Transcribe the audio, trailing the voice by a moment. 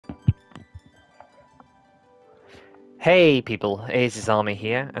Hey people, it's his Army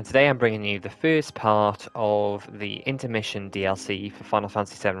here, and today I'm bringing you the first part of the Intermission DLC for Final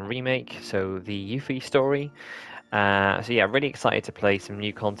Fantasy VII Remake, so the Yuffie story. So yeah, really excited to play some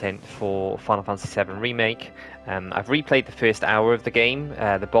new content for Final Fantasy VII Remake. I've replayed the first hour of the game,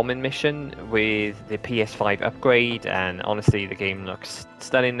 the bombing mission, with the PS5 upgrade, and honestly the game looks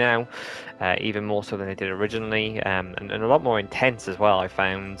stunning now, even more so than it did originally, and a lot more intense as well, I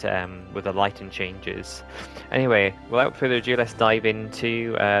found, with the lighting changes. Anyway, without further ado, let's dive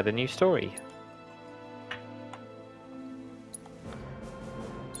into the new story.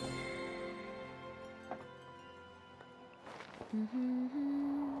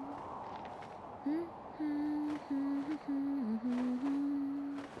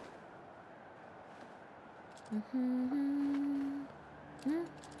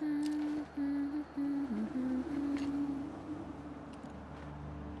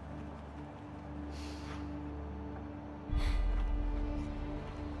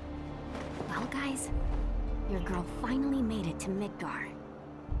 Well, guys, your girl finally made it to Midgar.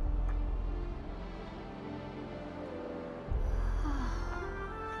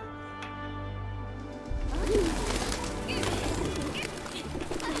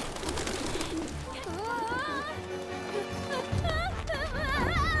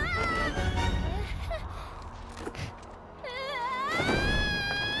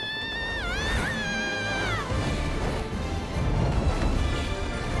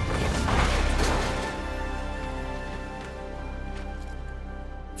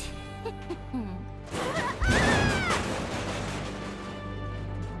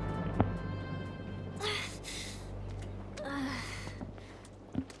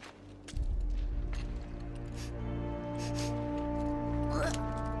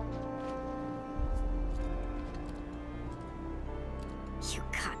 You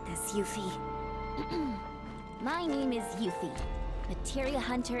got this, Yuffie. My name is Yuffie, Materia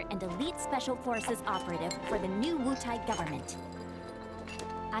Hunter and Elite Special Forces operative for the new Wutia government.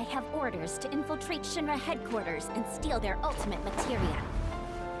 I have orders to infiltrate Shinra headquarters and steal their ultimate materia.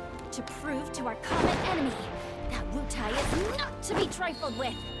 To prove to our common enemy that Wutia is not to be trifled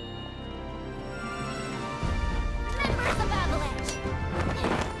with. Members of Avalanche!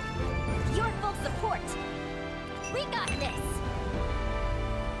 With your full support, we got this!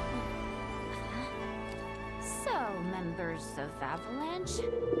 So, members of Avalanche,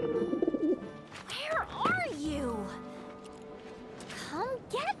 where are you? Come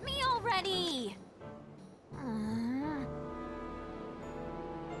get me already!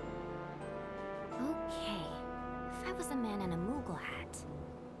 Okay, if I was a man in a Moogle hat...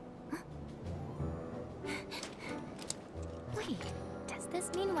 Wait, does this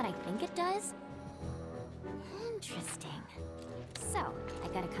mean what I think it does? Interesting. So, I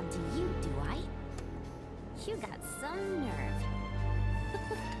gotta come to you, do I? You got some nerve.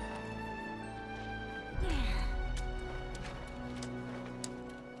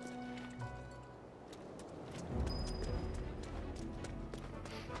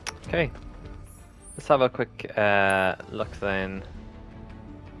 Okay, let's have a quick look then.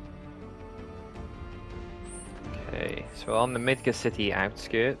 Okay, so we're on the Midgar City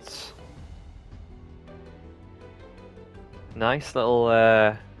outskirts. Nice little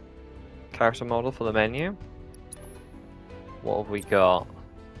character model for the menu. What have we got?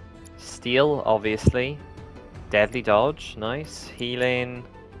 Steel, obviously. Deadly dodge, nice. Healing.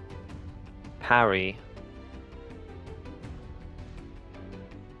 Parry.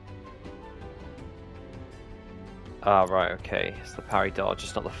 Ah, right, okay. It's the parry dodge,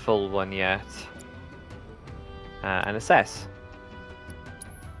 it's not the full one yet. And assess.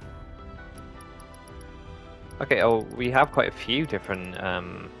 Okay, oh, we have quite a few different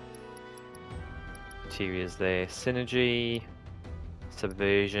materials there. Synergy,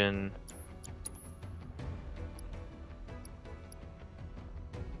 subversion.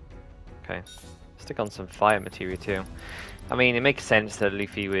 Okay, stick on some fire material too. I mean, it makes sense that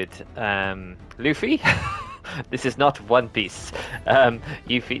Luffy would... Luffy? This is not One Piece.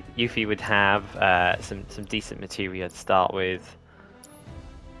 Yuffie would have some decent material to start with.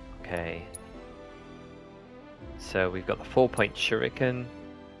 Okay. So we've got the 4-point shuriken.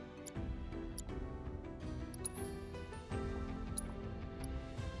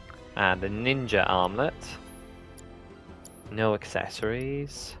 And the ninja armlet. No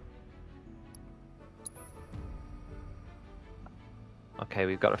accessories. Okay,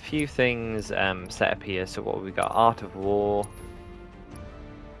 we've got a few things set up here. So what have we got? Art of War.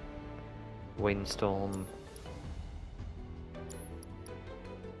 Windstorm.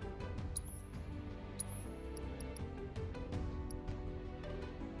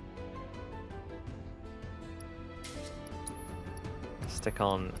 stick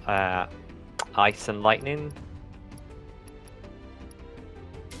on ice and lightning.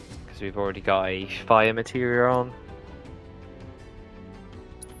 Because we've already got a fire material on.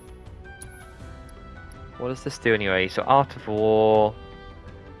 What does this do anyway? So Art of War.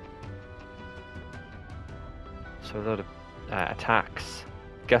 So a lot of attacks.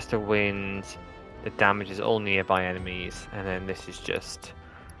 Gust of wind. It damages all nearby enemies. And then this is just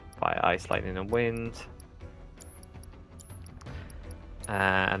fire, ice, lightning and wind.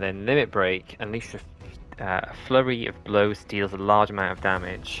 And then limit break. Unleash a flurry of blows deals a large amount of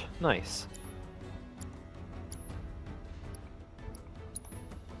damage. Nice.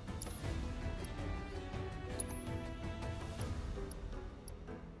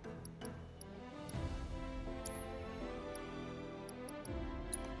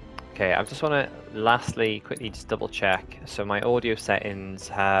 Okay, I just want to lastly quickly just double check. So my audio settings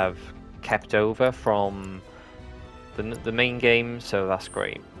have kept over from the main game, so that's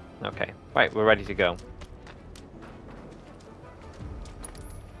great. Okay, right, we're ready to go.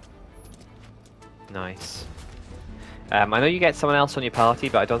 Nice. I know you get someone else on your party,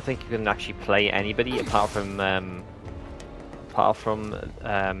 but I don't think you can actually play anybody apart from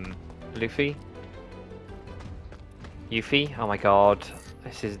Luffy. Yuffie? Oh my god.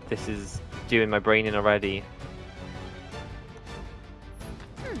 This is doing my brain in already.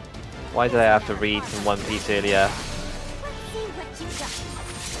 Why did I have to read from One Piece earlier?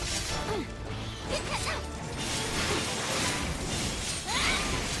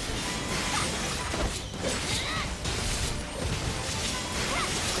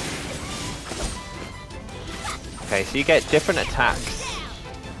 Okay, so you get different attacks.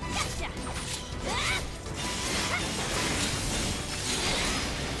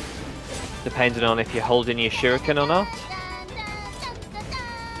 Depending on if you're holding your shuriken or not.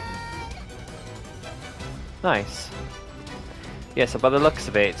 Nice. Yeah, so by the looks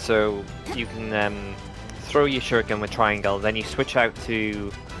of it, so you can throw your shuriken with triangle, then you switch out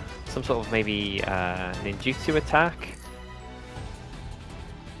to some sort of maybe ninjutsu attack.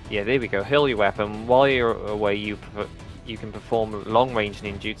 Yeah, there we go. Hurl your weapon. While you're away, you can perform long-range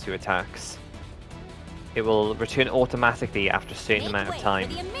ninjutsu attacks. It will return automatically after a certain amount of time.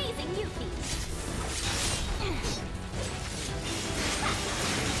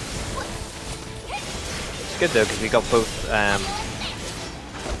 It's good though, because we got both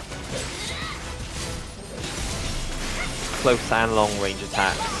close and long-range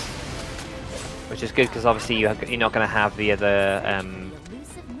attacks, which is good because obviously you're not going to have the other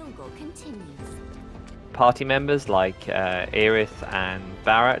party members like Aerith and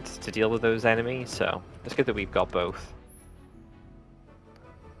Barrett to deal with those enemies, so it's good that we've got both.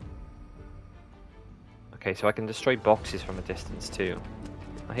 Okay, so I can destroy boxes from a distance too.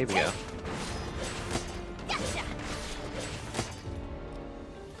 Oh, here we go.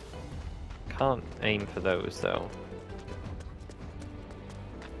 Can't aim for those though.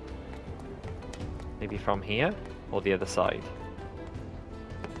 Maybe from here or the other side.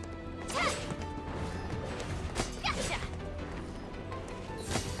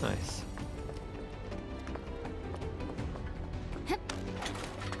 Nice.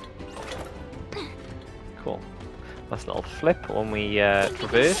 Cool. Nice little flip when we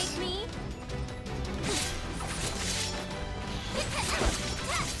traverse.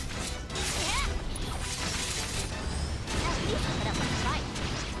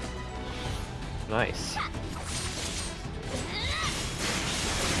 Nice.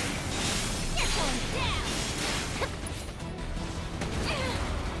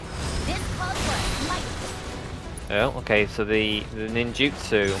 Oh, okay, so the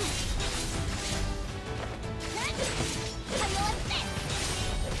ninjutsu.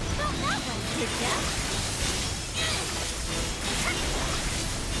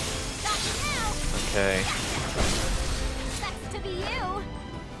 Okay.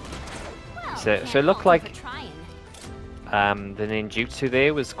 So it looked like the ninjutsu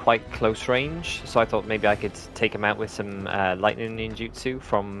there was quite close range, so I thought maybe I could take him out with some lightning ninjutsu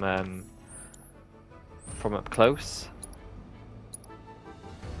from up close.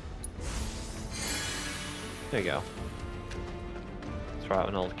 There we go. Throw out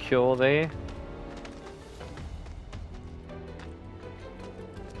an old cure there.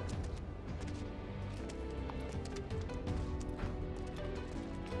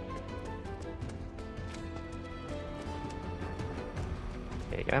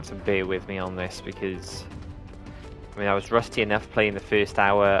 You're gonna have to bear with me on this because I mean I was rusty enough playing the first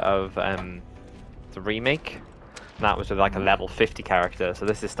hour of the remake, and that was with like a level 50 character, so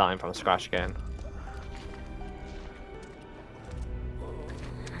this is starting from scratch again.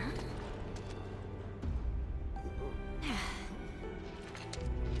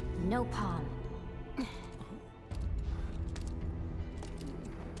 no palm.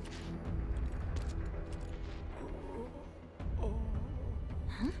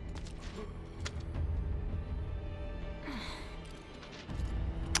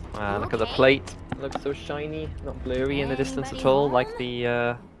 Look at the plate. It looks so shiny, not blurry in the distance at all, like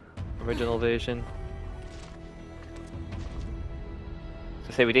the original version.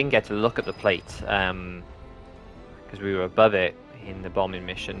 So say we didn't get to look at the plate because we were above it in the bombing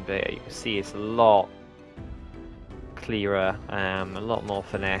mission, but you can see it's a lot clearer, a lot more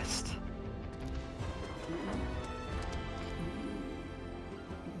finessed.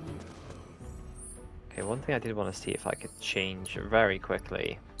 Okay, one thing I did want to see if I could change very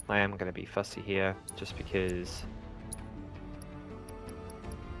quickly. I am going to be fussy here, just because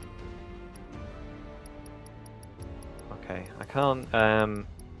okay, I can't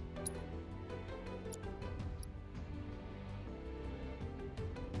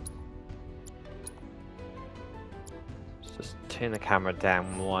let's just turn the camera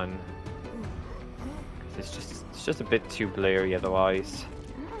down one, because it's just a bit too blurry otherwise.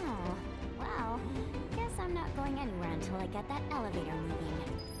 Oh, well, guess I'm not going anywhere until I get that elevator moving.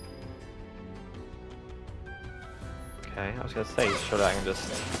 Okay, I was going to say, surely I can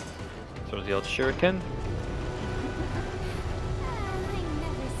just sort of the old shuriken. I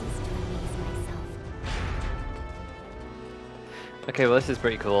never cease to amaze myself. Okay, well this is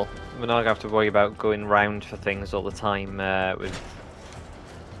pretty cool. We're not going to have to worry about going round for things all the time with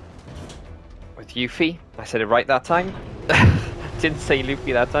Yuffie. I said it right that time. Didn't say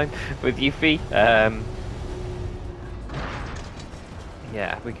Luffy that time. With Yuffie.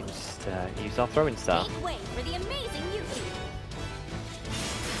 Yeah, we can just use our throwing star. Make way for the amazing Yuffie!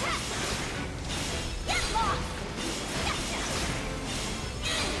 Get lost!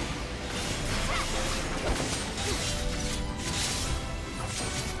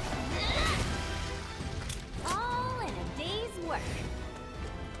 All in a day's work.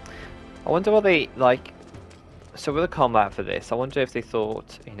 I wonder what they like. So with the combat for this, I wonder if they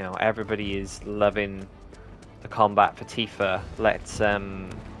thought, you know, everybody is loving the combat for Tifa. Let's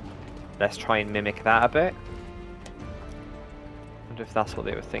try and mimic that a bit. I wonder if that's what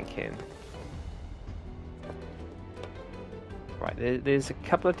they were thinking. Right, there's a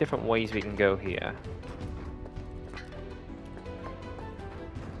couple of different ways we can go here.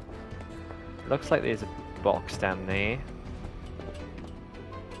 Looks like there's a box down there.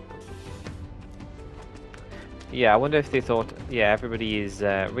 Yeah, I wonder if they thought, yeah, everybody is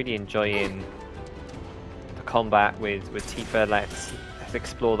really enjoying the combat with Tifa. Let's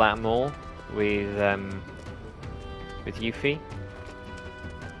explore that more with Yuffie.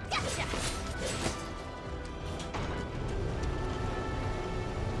 Gotcha.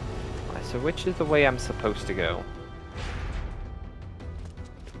 Right, so which is the way I'm supposed to go?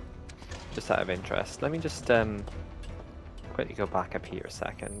 Just out of interest. Let me just quickly go back up here a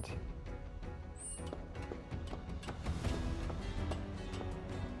second.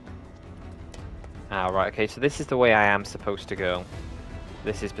 Ah, right, okay, so this is the way I am supposed to go.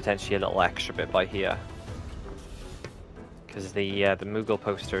 This is potentially a little extra bit by here. Because the Moogle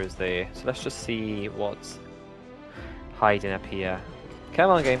poster is there. So let's just see what's hiding up here. Come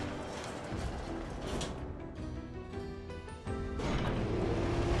on, game.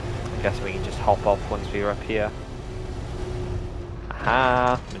 I guess we can just hop off once we're up here.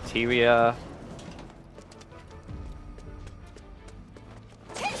 Aha, materia.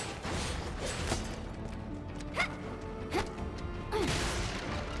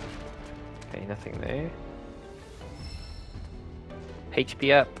 Okay, nothing there.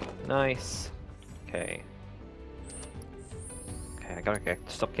 HP up, nice. Okay. Okay, I gotta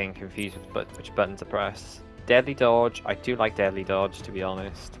stop getting confused with which button to press. Deadly dodge, I do like deadly dodge to be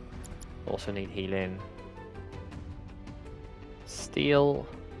honest. Also need healing. Steal.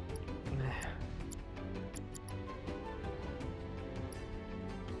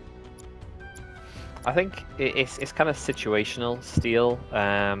 I think it's kind of situational. Steal.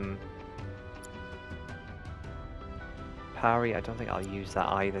 Parry, I don't think I'll use that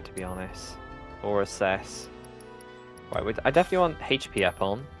either to be honest. Or assess. Right, I definitely want HP up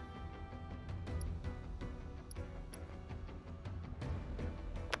on.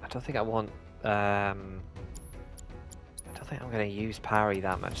 I don't think I want I don't think I'm going to use parry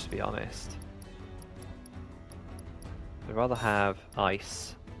that much to be honest. I'd rather have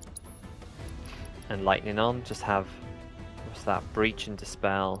ice and lightning on, just have, what's that, breach and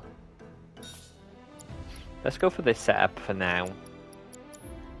dispel. Let's go for this setup for now.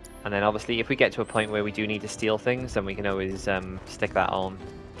 And then obviously if we get to a point where we do need to steal things, then we can always stick that on.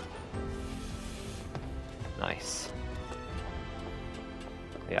 Nice.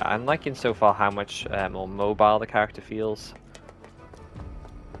 Yeah, I'm liking so far how much more mobile the character feels.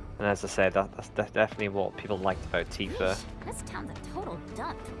 And as I said, that's definitely what people liked about Tifa. This town's a total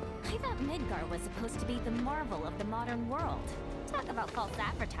dump. I thought Midgar was supposed to be the marvel of the modern world. Talk about false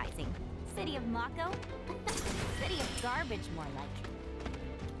advertising. City of Mako? City of garbage, more like.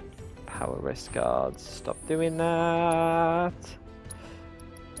 Power wrist guards, stop doing that.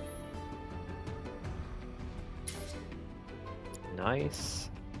 Nice.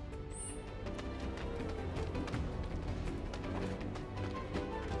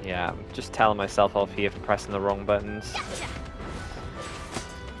 Yeah, I'm just telling myself off here for pressing the wrong buttons.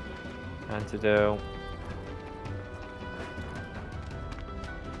 Antidote.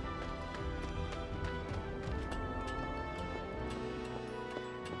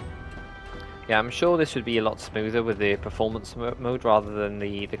 Yeah, I'm sure this would be a lot smoother with the performance mode rather than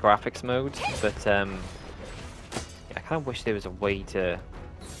the graphics mode, but yeah, I kind of wish there was a way to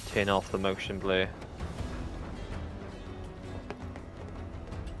turn off the motion blur.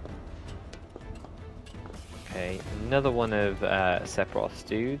 Okay, another one of Sephiroth's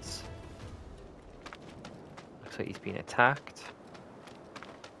dudes. Looks like he's been attacked.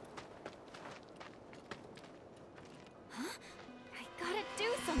 Huh? I gotta do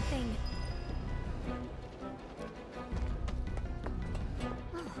something.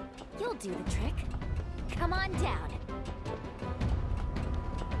 Oh, you'll do the trick. Come on down.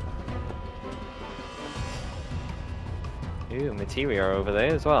 Ooh, materia over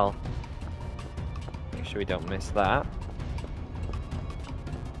there as well. Make sure we don't miss that.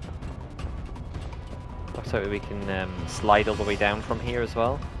 Looks like we can slide all the way down from here as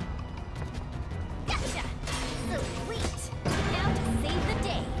well. Gotcha! Sweet! Now to save the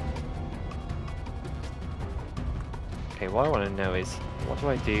day. Okay, what I want to know is, what do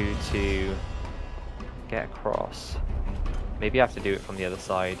I do to get across? Maybe I have to do it from the other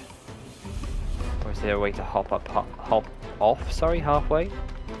side. Or is there a way to hop off, sorry, halfway?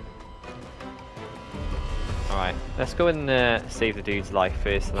 Alright, let's go and save the dude's life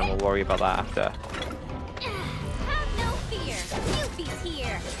first, and then we'll worry about that after. Have no fear! Yuffie's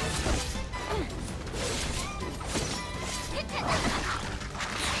here!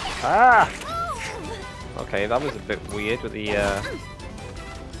 Ah! Okay, that was a bit weird with the You're gonna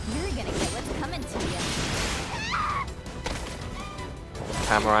get what's coming to you.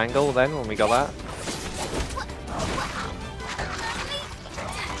 camera angle then, when we got that.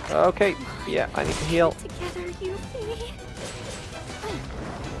 Okay, yeah, I need to heal. Together, Yuffie.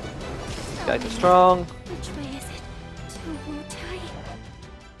 These guys are strong. Which way is it? To Wutai?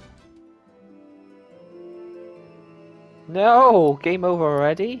 No! Game over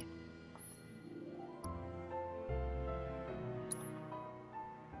already?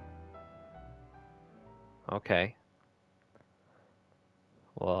 Okay.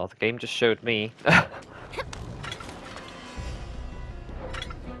 Well, the game just showed me. Have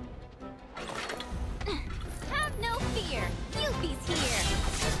no fear! Yuffie's here!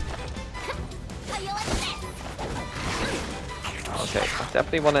 How you like this? Okay, I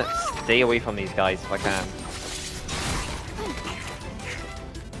definitely want to stay away from these guys if I can.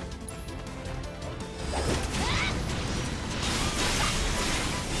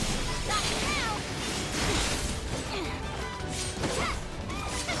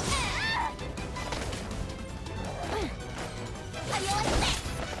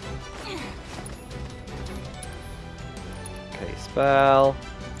 Okay, spell.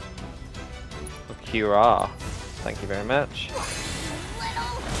 Cura. Thank you very much.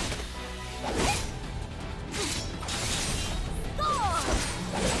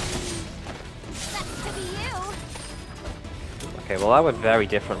 Okay, well that went very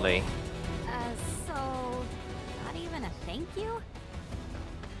differently. So, not even a thank you?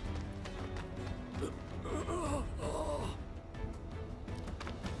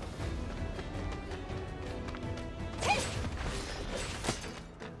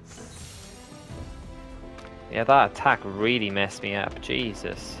 Yeah, that attack really messed me up.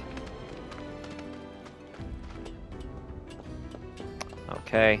 Jesus.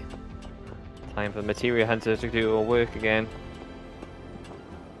 Okay. Time for the Materia Hunter to do all work again.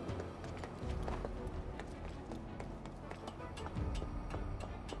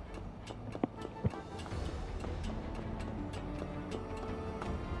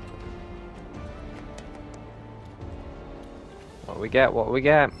 What we get? What we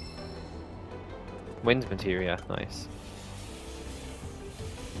get? Wind materia, nice.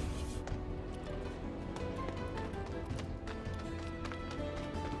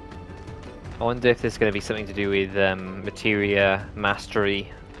 I wonder if there's going to be something to do with materia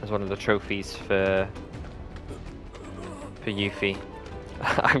mastery as one of the trophies for Yuffie.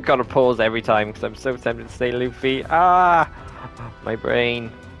 I've got to pause every time because I'm so tempted to say Luffy. Ah! My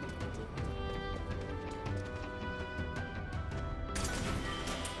brain.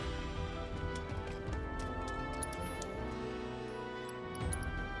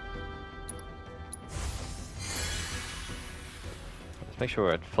 Let's make sure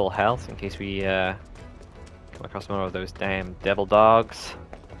we're at full health in case we come across more of those damn devil dogs.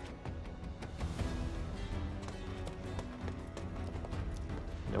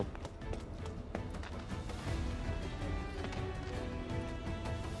 Nope.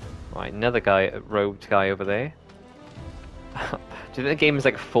 Right, another guy, robed guy over there. Do you think the game is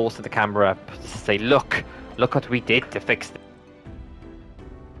like forcing the camera up to say, look what we did to fix it?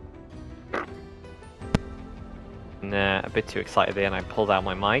 Nah, a bit too excited there and I pulled out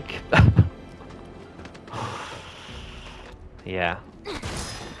my mic. Yeah.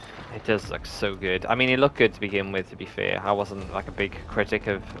 It does look so good. I mean, it looked good to begin with, to be fair. I wasn't like a big critic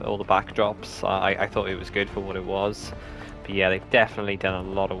of all the backdrops. I thought it was good for what it was. But yeah, they've definitely done a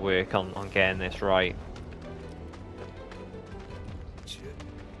lot of work on getting this right.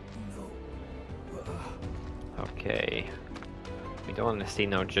 Okay. We don't want to see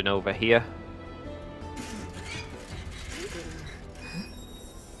no Genova here.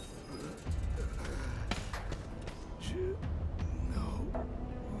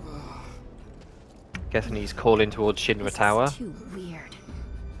 Guessing he's calling towards Shinra Tower. Too weird.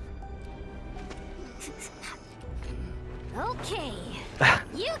 Okay,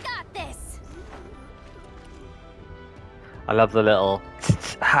 you got this. I love the little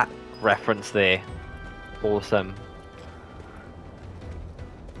hat reference there. Awesome.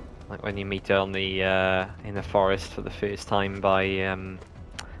 Like when you meet her on the in the forest for the first time by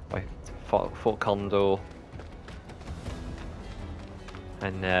Fort Condor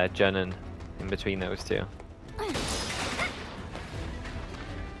and Junin. In between those two. In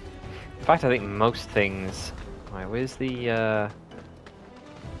fact, I think most things. Right, where's the?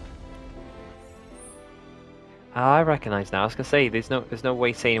 I recognise now. I was gonna say there's no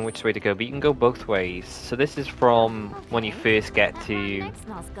way saying which way to go, but you can go both ways. So this is from when you first get to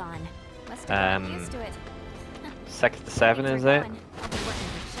Sector 7, is it?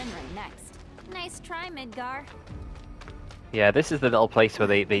 Nice try, Midgar. Yeah, this is the little place where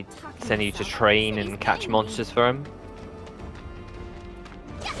they send you to train and catch monsters for them.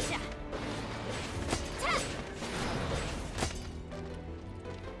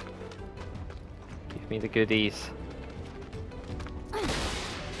 Give me the goodies.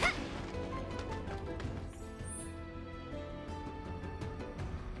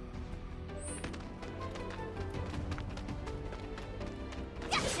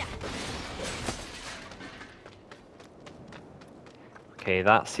 Okay,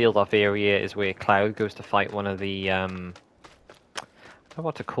 that sealed off area is where Cloud goes to fight one of the I don't know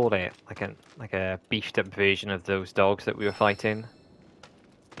what to call it, like a beefed up version of those dogs that we were fighting.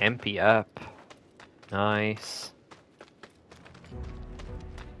 MP up. Nice.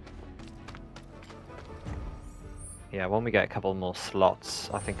 Yeah, when we get a couple more slots,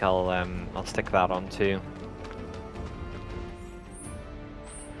 I think I'll stick that on too.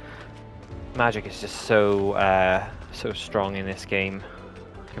 Magic is just so so strong in this game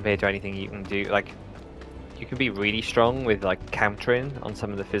compared to anything you can do. Like, you can be really strong with like countering on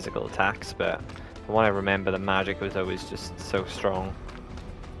some of the physical attacks, but from what I remember, the magic was always just so strong.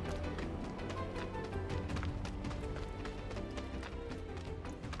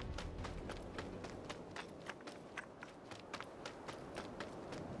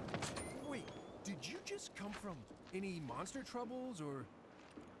 Wait, did you just come from any monster troubles or?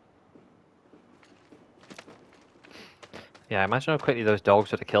 Yeah, imagine how quickly those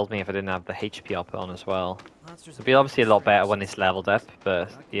dogs would have killed me if I didn't have the HP up on as well. It'd be obviously a lot better when it's leveled up, but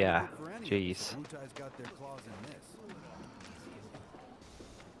yeah, jeez.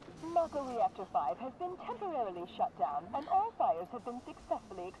 Mako Reactor 5 has been temporarily shut down, and all fires have been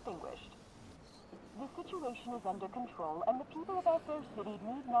successfully extinguished. The situation is under control, and the people of our fair city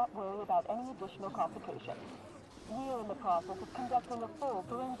need not worry about any additional complications. We are in the process of conducting a full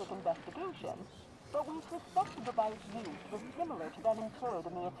forensic investigation, but we suspect the device used was similar to that employed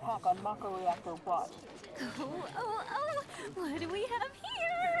in the attack on Mako Reactor 1. Oh, what do we have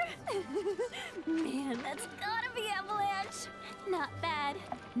here? Man, that's gotta be Avalanche. Not bad.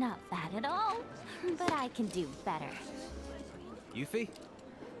 Not bad at all. But I can do better. Yuffie?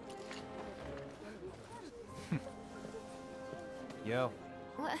 Yo.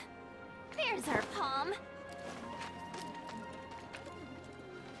 What? There's our palm.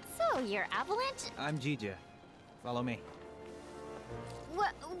 So, you're Avalanche? I'm Jija. Follow me.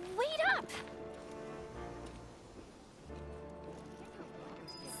 Wait up!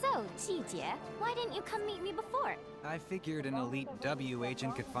 Gee, Jie, why didn't you come meet me before? I figured an elite W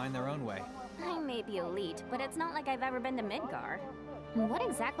agent could find their own way. I may be elite, but it's not like I've ever been to Midgar. What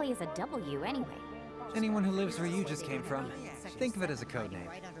exactly is a W, anyway? Anyone who lives where you just came from. Think of it as a code name.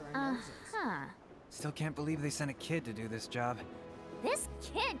 Uh-huh. Still can't believe they sent a kid to do this job. This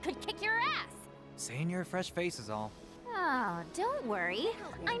kid could kick your ass! Saying you're a fresh face is all. Oh, don't worry.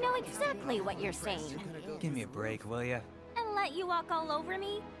 I know exactly what you're saying. Give me a break, will ya? And let you walk all over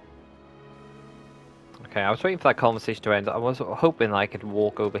me? Okay, I was waiting for that conversation to end. I was hoping I could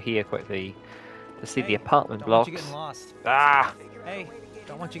walk over here quickly to see the apartment don't blocks. Want you getting lost. Ah! Hey,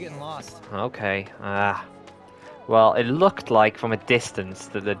 don't want you getting lost. Okay. Ah. Well, it looked like from a distance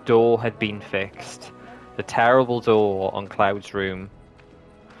that the door had been fixed. The terrible door on Cloud's room.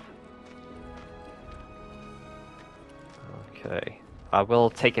 Okay. I will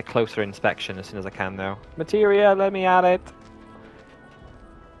take a closer inspection as soon as I can, though. Materia, let me at it.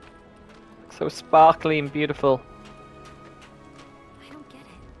 So sparkly and beautiful. I don't get it.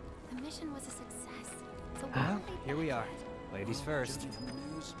 The mission was a success. So why Well, don't they here we are. Ladies first. From the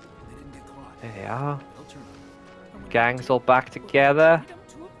news, they didn't get caught. There they are. They'll turn up. Gang's all back together.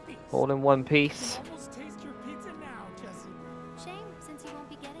 All in one piece. Almost taste your pizza now, Jesse. Shame, since you won't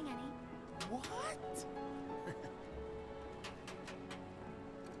be getting any. What?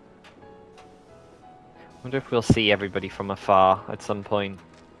 Wonder if we'll see everybody from afar at some point.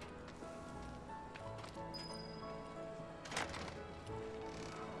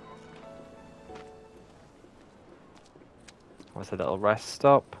 What's a little rest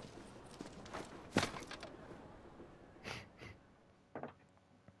stop?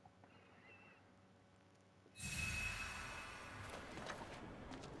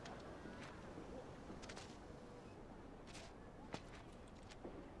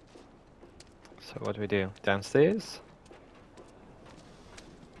 So what do we do? Downstairs?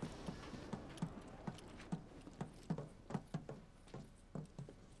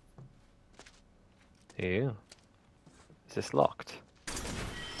 Ew. Is this locked?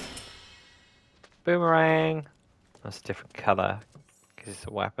 Boomerang! That's a different colour, because it's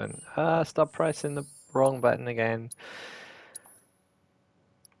a weapon. Stop pressing the wrong button again.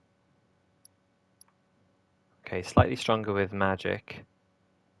 Okay, slightly stronger with magic.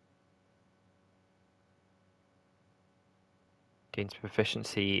 Gains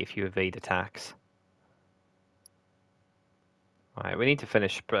proficiency if you evade attacks. Alright, we need to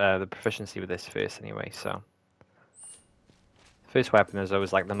finish the proficiency with this first anyway, so. First weapon is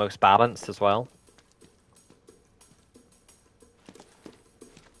always like the most balanced as well.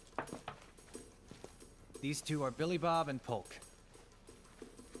 These two are Billy Bob and Polk.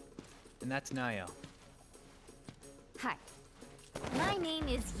 And that's Nayo. Hi. My name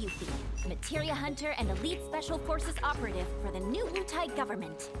is Yuffie, materia hunter and elite special forces operative for the new Wutai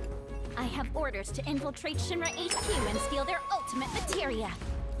government. I have orders to infiltrate Shinra HQ and steal their ultimate materia.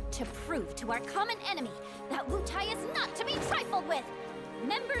 To prove to our common enemy that Wutai is not to be trifled with.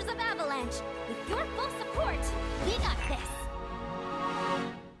 Members of Avalanche, with your full support, we got this.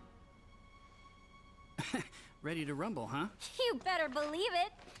 Ready to rumble, huh? You better believe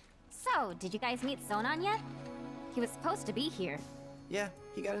it. So, did you guys meet Sonon yet? He was supposed to be here. Yeah,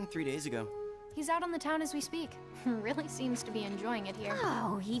 he got in 3 days ago. He's out on the town as we speak. Really seems to be enjoying it here.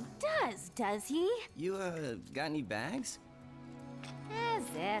 Oh, he does he? You, got any bags? As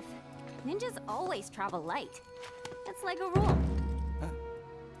if. Ninjas always travel light. It's like a rule.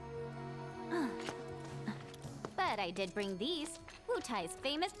 But I did bring these. Wutai's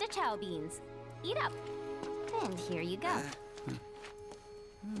famous Dachau beans. Eat up. And here you go.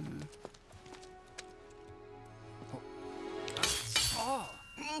 Oh.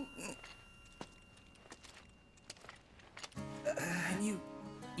 Can you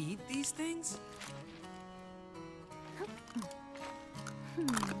eat these things?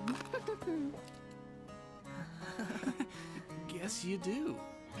 Guess you do.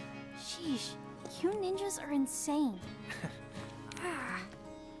 Sheesh, you ninjas are insane.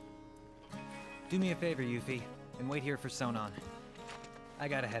 Do me a favor, Yuffie, and wait here for Sonon. I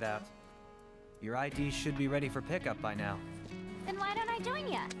gotta head out. Your ID should be ready for pickup by now. Then why don't I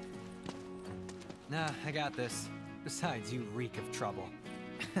join ya? Nah, I got this. Besides, you reek of trouble.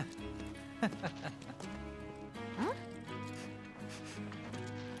 Huh?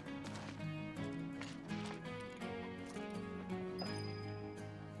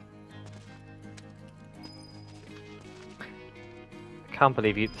 I can't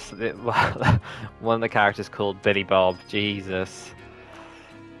believe you. One of the characters called Billy Bob. Jesus.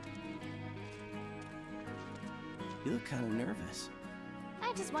 You look kind of nervous.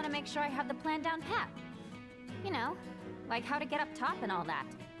 I just want to make sure I have the plan down pat. You know, like how to get up top and all that.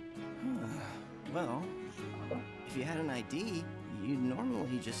 Well, if you had an ID, you'd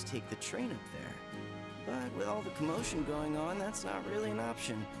normally just take the train up there. But with all the commotion going on, that's not really an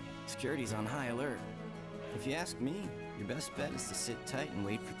option. Security's on high alert. If you ask me, your best bet is to sit tight and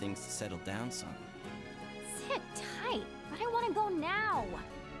wait for things to settle down some. Sit tight, but I want to go now.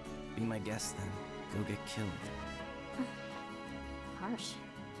 Be my guest then. Go get killed. Harsh.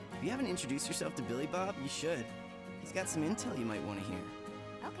 If you haven't introduced yourself to Billy Bob, you should. He's got some intel you might want to hear.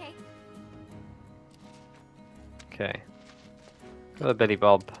 Okay. Okay. Got a Billy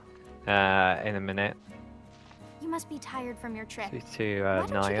Bob in a minute. You must be tired from your trip. Speak to Why don't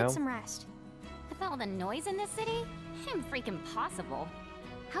you Nio. get some rest? With all the noise in this city, I'm freaking possible.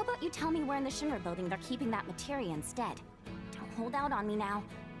 How about you tell me where in the Shinra building they're keeping that materia instead? Don't hold out on me now.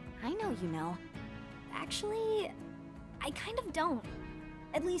 I know you know. Actually, I kind of don't.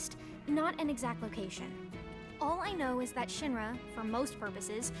 At least, not an exact location. All I know is that Shinra, for most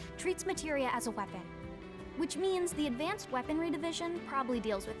purposes, treats materia as a weapon. Which means the Advanced Weaponry Division probably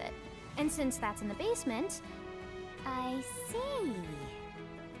deals with it. And since that's in the basement... I see.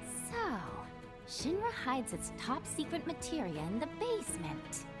 So, Shinra hides its top secret materia in the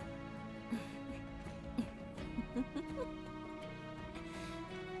basement.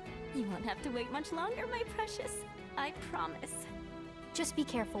 You won't have to wait much longer, my precious. I promise. Just be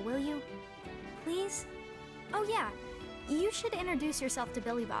careful, will you? Please? Oh yeah, you should introduce yourself to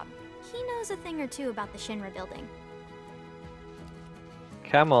Billy Bob. He knows a thing or two about the Shinra building.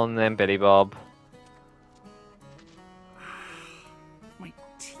 Come on then, Billy Bob. My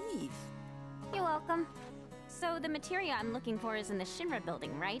teeth. You're welcome. So the materia I'm looking for is in the Shinra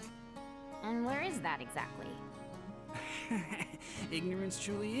building, right? And where is that exactly? Ignorance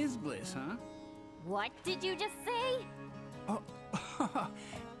truly is bliss, huh? What did you just say? Oh,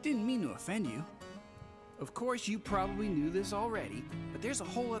 didn't mean to offend you. Of course, you probably knew this already, but there's a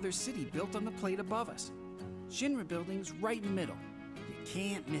whole other city built on the plate above us. Shinra building's right in the middle. You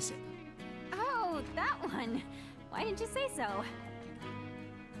can't miss it. Oh, that one. Why didn't you say so?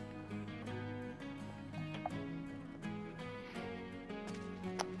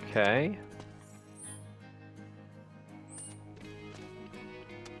 Okay.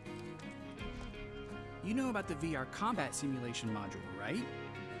 You know about the VR combat simulation module, right?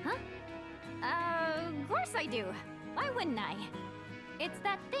 Huh? Of course I do. Why wouldn't I? It's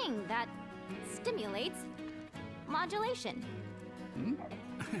that thing that stimulates modulation. Hmm?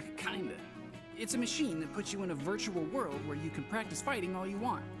 Kinda. It's a machine that puts you in a virtual world where you can practice fighting all you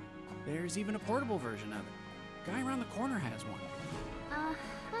want. There's even a portable version of it. Guy around the corner has one.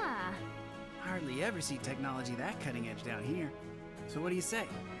 Uh-huh. Hardly ever see technology that cutting edge down here. So what do you say?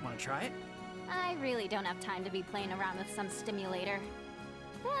 Want to try it? I really don't have time to be playing around with some stimulator.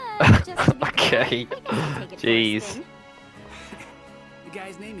 But just to be Okay. fair, I guess I'll take it for a Jeez. spin. The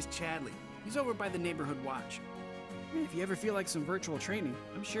guy's name is Chadley. He's over by the neighborhood watch. If you ever feel like some virtual training,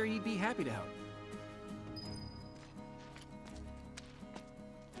 I'm sure he'd be happy to help.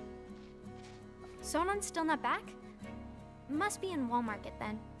 Sonon's still not back? Must be in Wall Market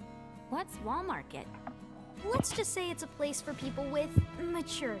then. What's Wall Market? Let's just say it's a place for people with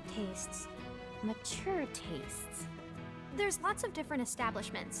mature tastes. Mature tastes. There's lots of different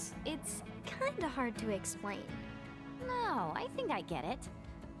establishments. It's kinda hard to explain. No, I think I get it.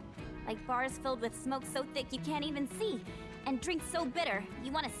 Like bars filled with smoke so thick you can't even see, and drinks so bitter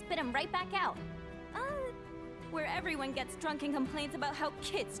you want to spit them right back out. Where everyone gets drunk and complains about how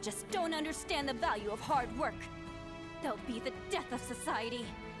kids just don't understand the value of hard work. They'll be the death of society.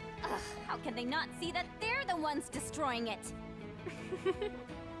 Ugh, how can they not see that they're the ones destroying it?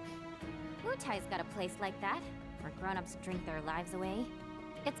 Wutai's got a place like that, where grown-ups drink their lives away.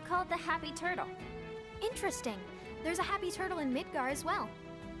 It's called the Happy Turtle. Interesting. There's a Happy Turtle in Midgar as well.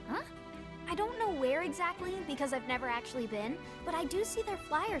 Huh? I don't know where exactly because I've never actually been, but I do see their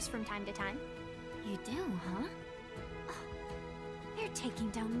flyers from time to time. You do, huh? Oh, they're taking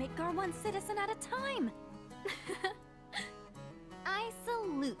down Midgar one citizen at a time. I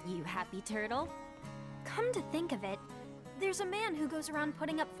salute you, Happy Turtle. Come to think of it, there's a man who goes around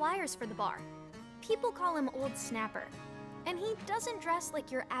putting up flyers for the bar. People call him Old Snapper, and he doesn't dress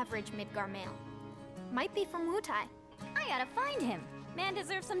like your average Midgar male. Might be from Wutai. I gotta find him. Man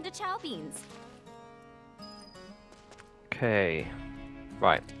deserves some DeChow beans. Okay.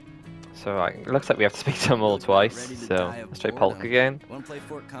 Right. So it looks like we have to speak to them all twice. Ready to So die of let's try Polk boredom. again. Want to play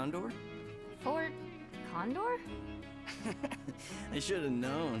Fort Condor? Fort Condor? I should have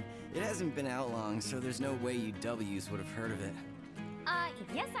known. It hasn't been out long, so there's no way you W's would have heard of it.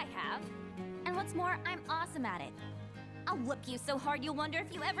 Yes I have. And what's more, I'm awesome at it. I'll whoop you so hard you'll wonder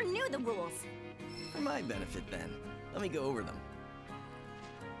if you ever knew the rules. For my benefit, then. Let me go over them.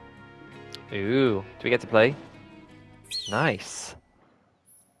 Ooh, do we get to play? Nice.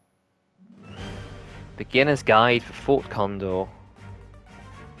 Beginner's Guide for Fort Condor.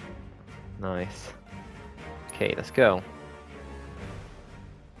 Nice. Okay, let's go.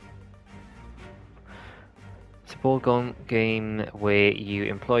 It's a board game where you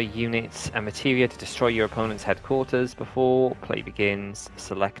employ units and materia to destroy your opponent's headquarters. Before play begins,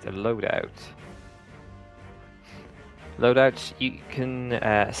 select a loadout. Loadouts, you can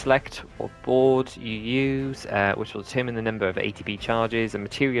select what board you use, which will determine the number of ATB charges and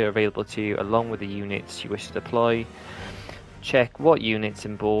material available to you along with the units you wish to deploy. Check what units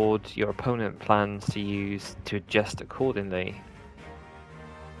and board your opponent plans to use to adjust accordingly.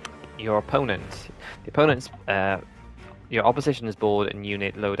 Your opponent's your opposition's board and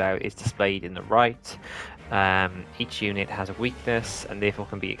unit loadout is displayed in the right. Each unit has a weakness and therefore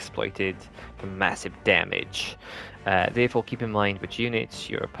can be exploited for massive damage. Therefore, keep in mind which units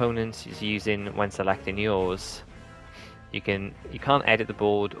your opponent is using when selecting yours. You can't edit the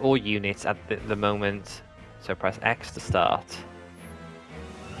board or units at the moment, so press X to start.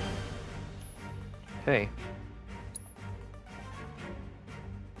 Okay.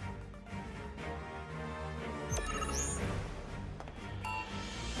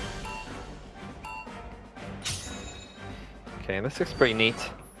 Okay, this looks pretty neat.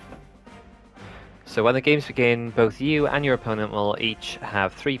 So when the games begin, both you and your opponent will each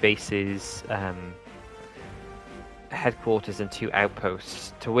have 3 bases, headquarters and 2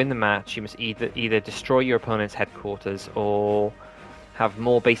 outposts. To win the match, you must either destroy your opponent's headquarters or have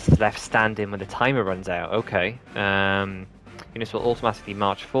more bases left standing when the timer runs out. Okay. Units will automatically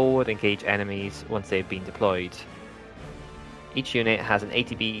march forward, engage enemies once they have been deployed. Each unit has an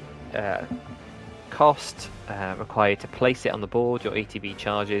ATB cost required to place it on the board. Your ATB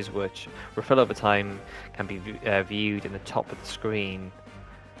charges, which refill over time, can be viewed in the top of the screen.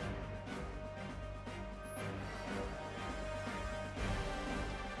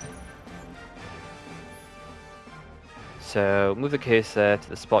 So move the cursor to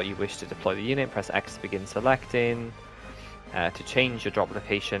the spot you wish to deploy the unit, press X to begin selecting. To change your drop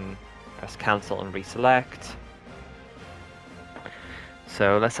location, press cancel and reselect.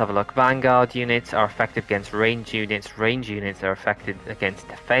 So let's have a look. Vanguard units are effective against range units. Range units are effective against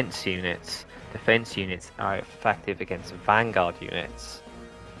defense units. Defense units are effective against Vanguard units.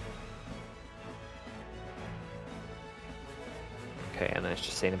 Okay, and then it's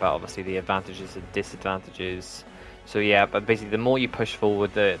just saying about obviously the advantages and disadvantages. So yeah, but basically the more you push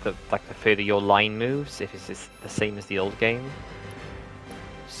forward, the further your line moves, if it's just the same as the old game.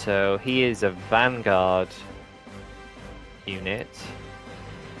 So he is a Vanguard unit.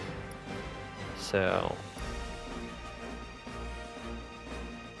 So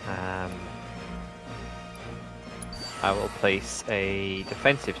I will place a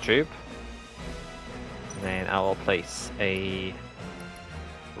defensive troop, and then I will place a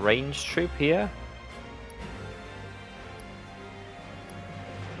ranged troop here.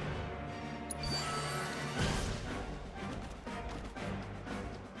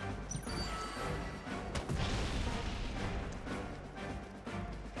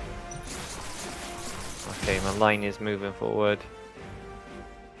 Okay, my line is moving forward.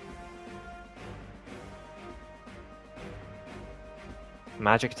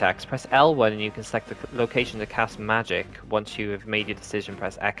 Magic attacks. Press L1 and you can select the location to cast magic. Once you have made your decision,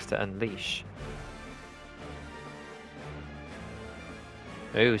 press X to unleash.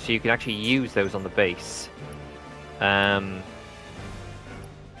 Oh, so you can actually use those on the base. Right,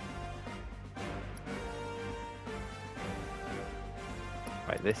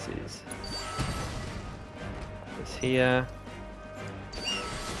 this is... this here.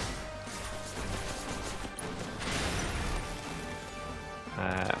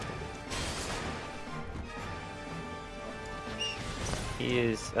 He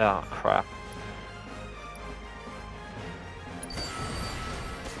is... oh, crap.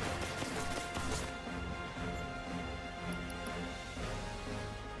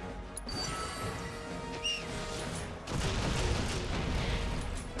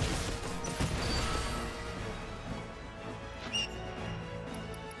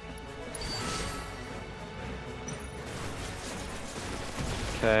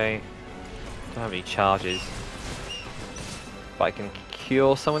 Okay, don't have any charges, but I can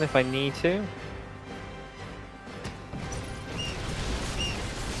cure someone if I need to.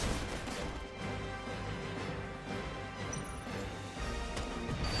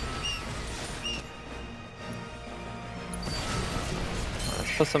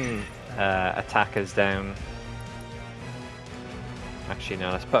 Let's put some attackers down. Actually no,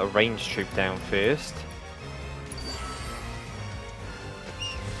 let's put a ranged troop down first.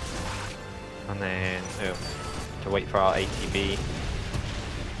 And then, oh, to wait for our ATB.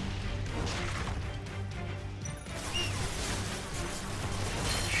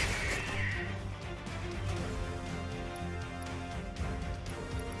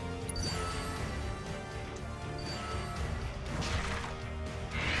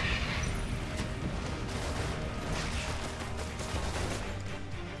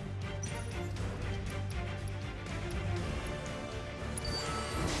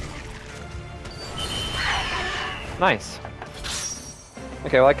 Nice.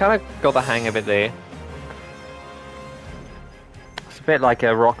 Okay, well I kind of got the hang of it there. It's a bit like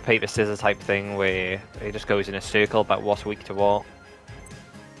a rock, paper, scissors type thing where it just goes in a circle about what's weak to what.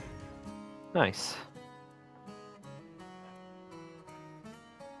 Nice.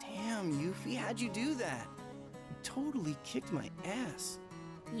 Damn, Yuffie, how'd you do that? You totally kicked my ass.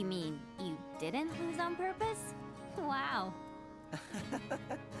 You mean you didn't lose on purpose? Wow.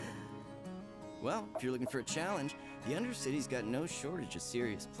 Well, if you're looking for a challenge, the Undercity's got no shortage of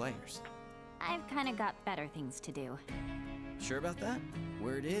serious players. I've kind of got better things to do. Sure about that?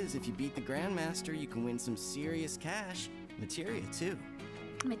 Word is, if you beat the Grandmaster, you can win some serious cash. Materia, too.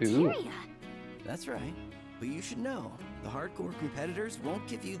 Materia? That's right. But you should know, the hardcore competitors won't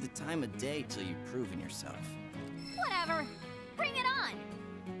give you the time of day till you've proven yourself. Whatever. Bring it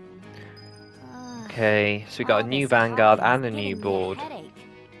on! Okay, so we got a new Vanguard and a new board.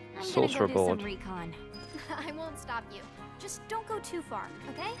 Sorcerer board. I won't stop you. Just don't go too far,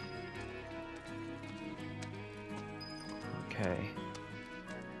 okay? Okay.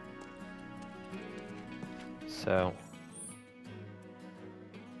 So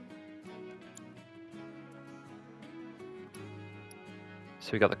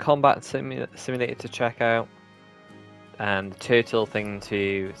we got the combat simulator to check out, and the turtle thing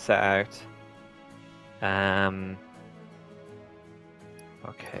to set out.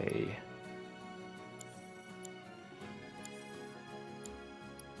 Okay.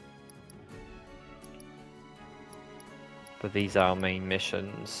 But these are our main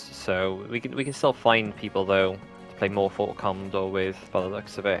missions, so we can still find people though to play more Mortal Kombat with, by the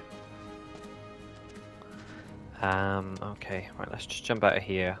looks of it. Okay, right, let's just jump out of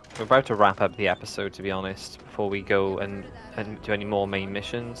here. We're about to wrap up the episode, to be honest, before we go and do any more main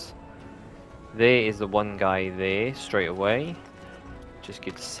missions. There is the one guy there, straight away. Just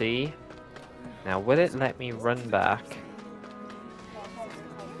good to see. Now, will it let me run back?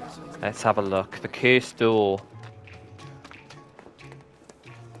 Let's have a look. The cursed door.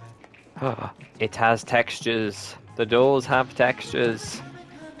 It has textures. The doors have textures.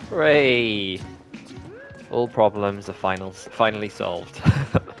 Hooray! All problems are finally solved.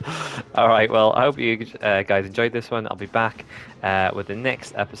 Alright, well, I hope you guys enjoyed this one. I'll be back with the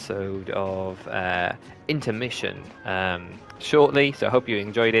next episode of Intermission shortly, so I hope you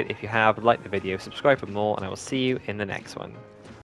enjoyed it. If you have, like the video, subscribe for more, and I will see you in the next one.